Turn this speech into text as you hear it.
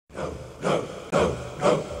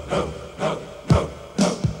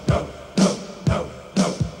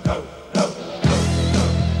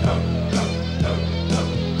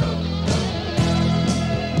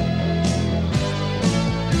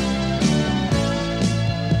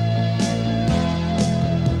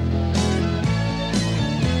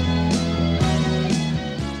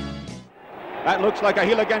That looks like a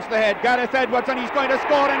heel against the head. Gareth Edwards, and he's going to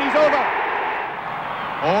score, and he's over.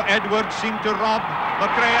 Oh, Edwards seemed to rob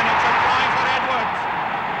McRae, and it's a try for Edwards.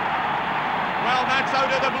 Well, that's out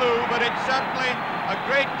of the blue, but it's certainly a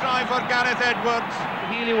great try for Gareth Edwards.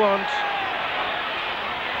 Heel he wants.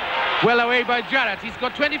 Well away by Jarrett. He's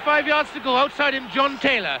got 25 yards to go. Outside him, John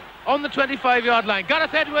Taylor on the 25-yard line.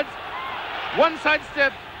 Gareth Edwards, one side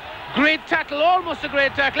step. Great tackle, almost a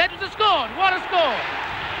great tackle. Edwards has scored. What a score!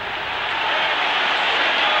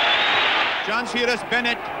 Chance here as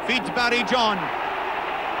Bennett feeds Barry John.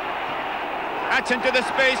 That's into the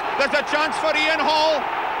space. There's a chance for Ian Hall.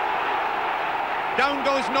 Down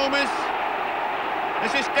goes Nomis.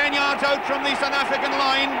 This is 10 yards out from the South African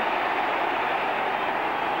line.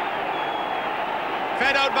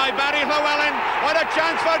 Fed out by Barry Llewellyn. What a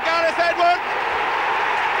chance for Gareth Edwards.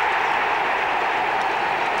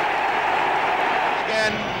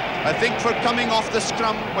 Again, I think for coming off the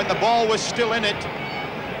scrum when the ball was still in it,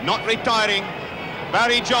 not retiring,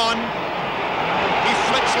 Barry John, he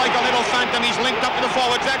flicks like a little phantom. He's linked up with the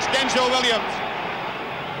forwards. That's Denzel Williams.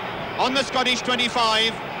 On the Scottish 25,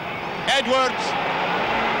 Edwards.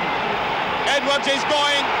 Edwards is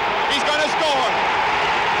going. He's going to score.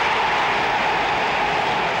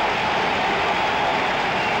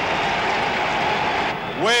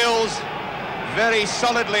 Wales very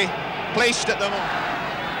solidly placed at the moment.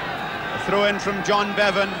 A throw in from John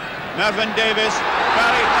Bevan. Mervyn Davis.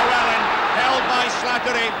 Barry Llewellyn held by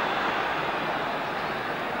Slattery.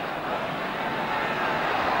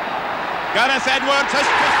 Gareth Edwards has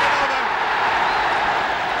pushed it over.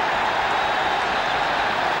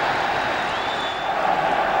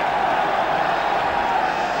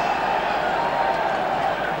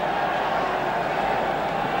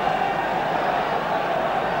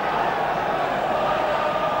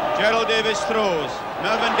 Gerald Davis throws.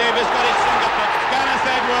 Mervyn Davis got his fingertips. Gareth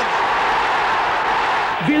Edwards.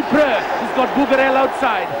 Villepreux, he's got Bougarel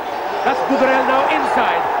outside. That's Bougarel now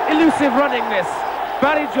inside. Elusive running this.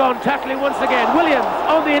 Barry John tackling once again. Williams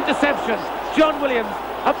on the interception. John Williams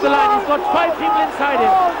up the line. He's got 5 people inside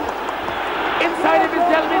him. Inside him is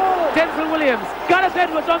Denzel Williams. Gareth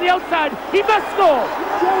Edwards on the outside. He must score.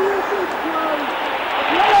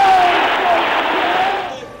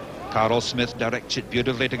 Carl Smith directs it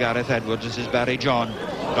beautifully to Gareth Edwards. This is Barry John.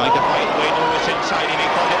 Trying to find Wayne Lewis inside him. He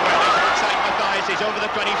caught it well. He's outside Matthias. He's over the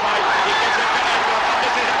 25. He gives it to Edwards. And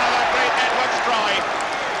this is another great Edwards try.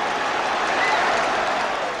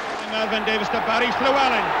 Mervyn Davis to Barry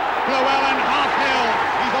Llewellyn. Llewellyn half hill.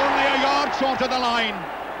 He's only a yard short of the line.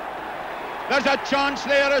 There's a chance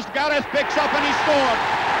there as Gareth picks up and he scored.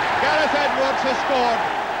 Gareth Edwards has scored.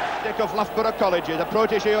 Of Loughborough College, a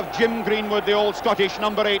protege of Jim Greenwood, the old Scottish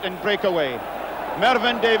number 8 in breakaway.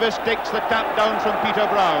 Mervyn Davis takes the tap down from Peter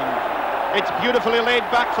Brown. It's beautifully laid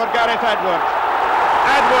back for Gareth Edwards.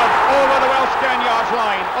 Edwards over the Welsh 10-yard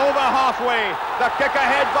line, over halfway. The kick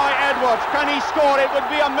ahead by Edwards. Can he score? It would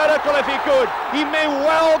be a miracle if he could. He may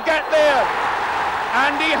well get there.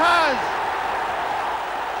 And he has.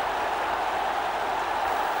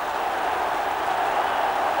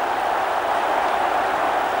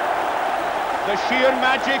 The sheer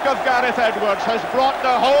magic of Gareth Edwards has brought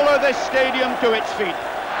the whole of this stadium to its feet.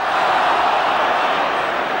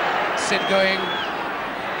 Sid going.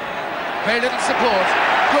 Very little support.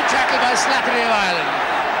 Good tackle by Slattery of Ireland.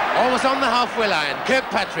 Almost on the halfway line.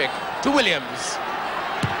 Kirkpatrick to Williams.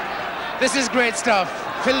 This is great stuff.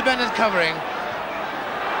 Phil Bennett covering.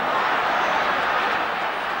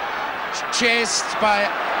 Chased by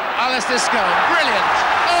Alistair Scone. Brilliant.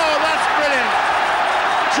 Oh, that's brilliant.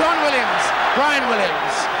 John Williams. Brian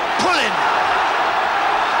Williams, pulling.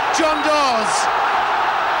 John Dawes,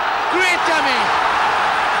 great dummy.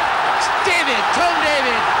 David, Tom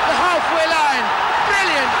David, the halfway line,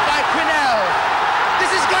 brilliant by Quinnell.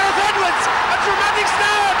 This is Gareth Edwards, a dramatic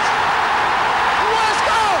start. What a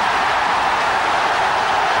score!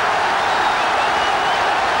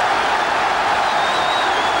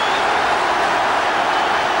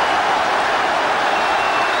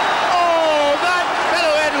 Oh, that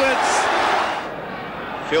fellow Edwards.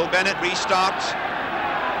 Phil Bennett restarts.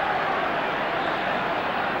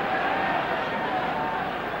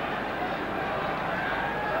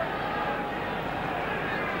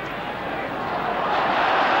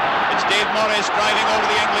 It's Dave Morris driving over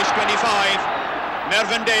the English 25.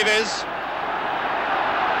 Mervyn Davies.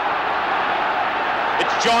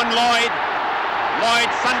 It's John Lloyd. Lloyd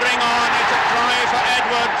thundering on. It's a try for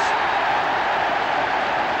Edwards.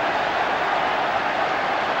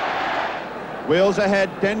 Wales ahead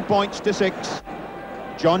 10 points to 6.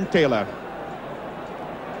 John Taylor.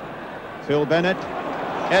 Phil Bennett.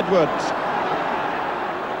 Edwards.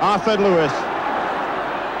 Arthur Lewis.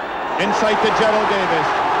 Inside to Gerald Davis.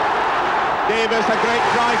 Davis, a great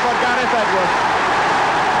try for Gareth Edwards.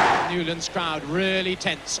 Newland's crowd really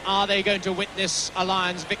tense. Are they going to witness a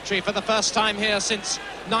Lions victory for the first time here since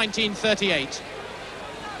 1938?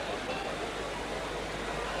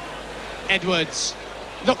 Edwards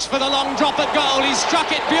looks for the long drop at goal. He's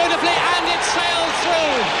struck it beautifully and it sails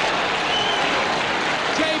through.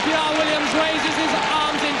 JPR Williams raises his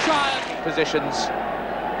arms in triumph. Positions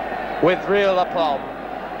with real aplomb.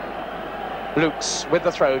 Lukes with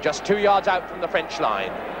the throw, just 2 yards out from the French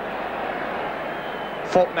line.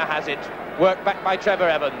 Faulkner has it, worked back by Trevor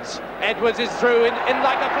Evans. Edwards is through in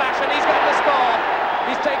like a flash and he's going to score.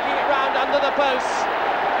 He's taking it round under the posts.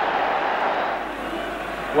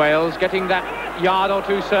 Wales getting that yard or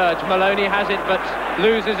two surge. Maloney has it but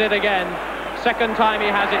loses it again. Second time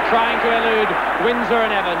he has it, trying to elude Windsor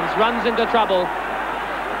and Evans, runs into trouble.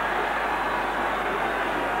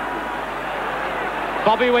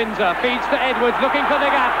 Bobby Windsor feeds to Edwards, looking for the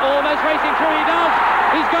gap, almost racing through, he does!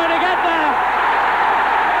 He's going to get there!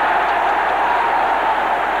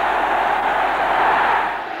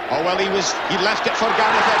 Oh well, he left it for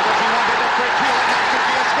Gareth Edwards, he wanted a quick heel and that could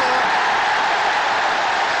be a score.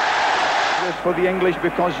 For the English,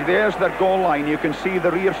 because there's their goal line, you can see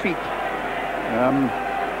the rear feet.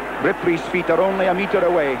 Ripley's feet are only a metre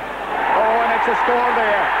away. Oh, and it's a score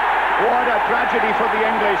there. What a tragedy for the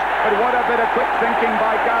English, but what a bit of quick thinking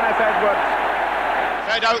by Gareth Edwards.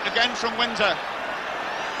 Fed out again from Windsor.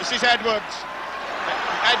 This is Edwards.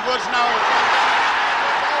 Edwards now.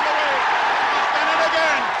 All the way. He's done it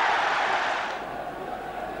again.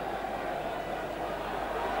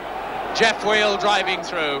 Jeff Wheel driving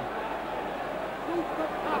through.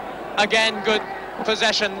 Again, good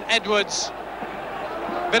possession, Edwards.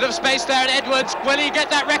 Bit of space there, and Edwards, will he get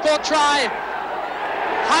that record try?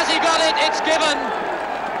 Has he got it? It's given.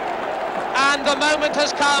 And the moment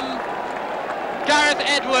has come. Gareth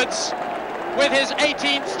Edwards with his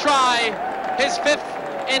 18th try, his 5th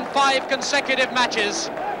in 5 consecutive matches,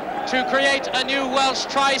 to create a new Welsh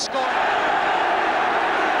try score.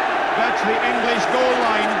 That's the English goal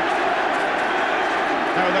line.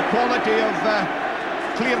 Now the quality of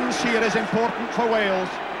clearance here is important for Wales.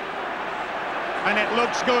 And it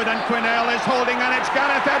looks good, and Quinnell is holding, and it's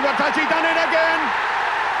Gareth Edwards. Has he done it again?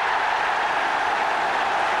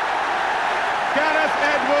 Gareth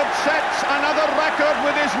Edwards sets another record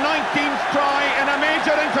with his 19th try in a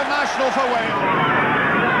major international for Wales.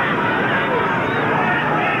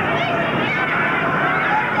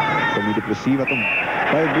 Tommy de Plessis wat hom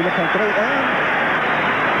baie moeilik gaan kry en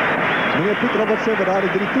meneer Piet Robertson wat daar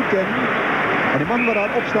die 3 toeken en die man wat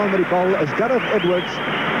daar opstaan met die bal is Gareth Edwards.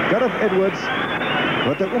 Gareth Edwards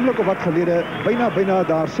wat 'n oomblik of wat gelede byna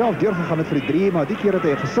daar self deurgegaan het vir die 3, maar die keer het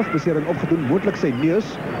hy 'n gesigbesering opgedoen, moontlik sy neus.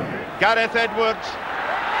 Gareth Edwards,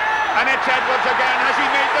 and it's Edwards again. Has he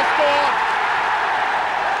made the score?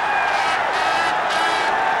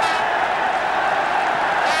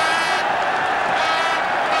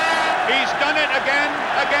 He's done it again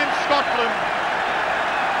against Scotland.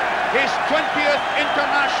 His 20th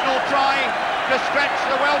international try to stretch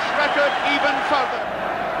the Welsh record even further.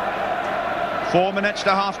 4 minutes to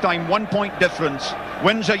half-time, 1 point difference.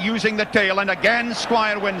 Windsor using the tail, and again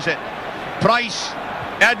Squire wins it. Price,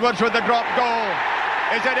 Edwards with the drop goal.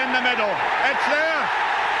 Is it in the middle? It's there.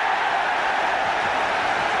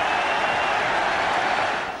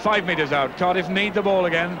 5 metres out. Cardiff need the ball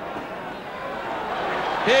again.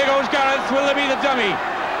 Here goes Gareth. Will there be the dummy?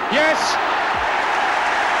 Yes!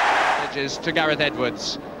 Edges to Gareth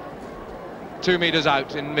Edwards. 2 metres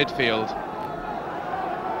out in midfield.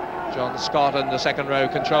 John Scott and the second row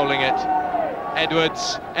controlling it.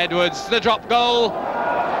 Edwards, the drop goal.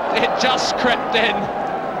 It just crept in.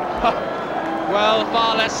 Well,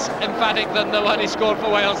 far less emphatic than the one he scored for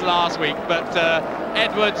Wales last week, but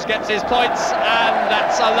Edwards gets his points, and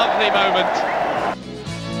that's a lovely moment.